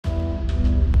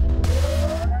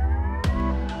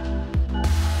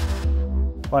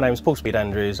My name is Paul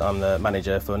Speed-Andrews. I'm the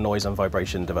manager for noise and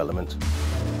vibration development.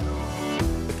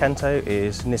 The Canto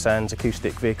is Nissan's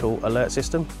acoustic vehicle alert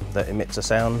system that emits a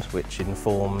sound which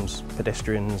informs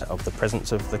pedestrians of the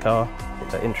presence of the car.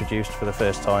 It's introduced for the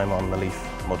first time on the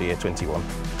Leaf Model Year 21.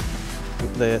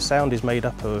 The sound is made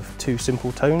up of two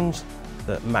simple tones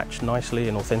that match nicely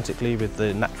and authentically with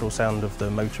the natural sound of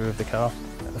the motor of the car.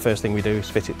 The first thing we do is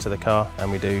fit it to the car, and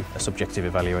we do a subjective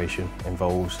evaluation. It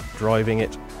involves driving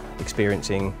it,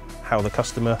 experiencing how the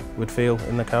customer would feel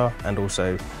in the car and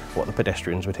also what the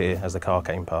pedestrians would hear as the car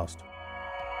came past.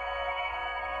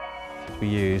 We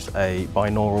use a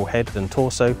binaural head and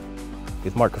torso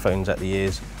with microphones at the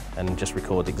ears and just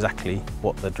record exactly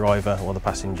what the driver or the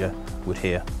passenger would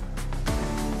hear.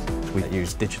 We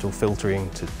use digital filtering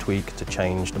to tweak, to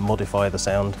change, to modify the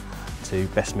sound to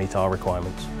best meet our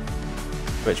requirements.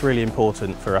 But it's really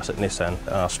important for us at Nissan,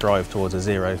 our strive towards a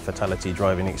zero fatality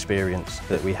driving experience,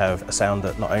 that we have a sound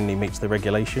that not only meets the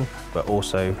regulation but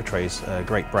also portrays a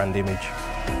great brand image.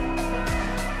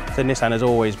 So Nissan has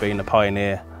always been a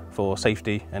pioneer for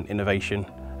safety and innovation,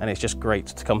 and it's just great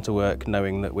to come to work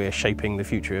knowing that we're shaping the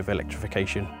future of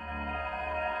electrification.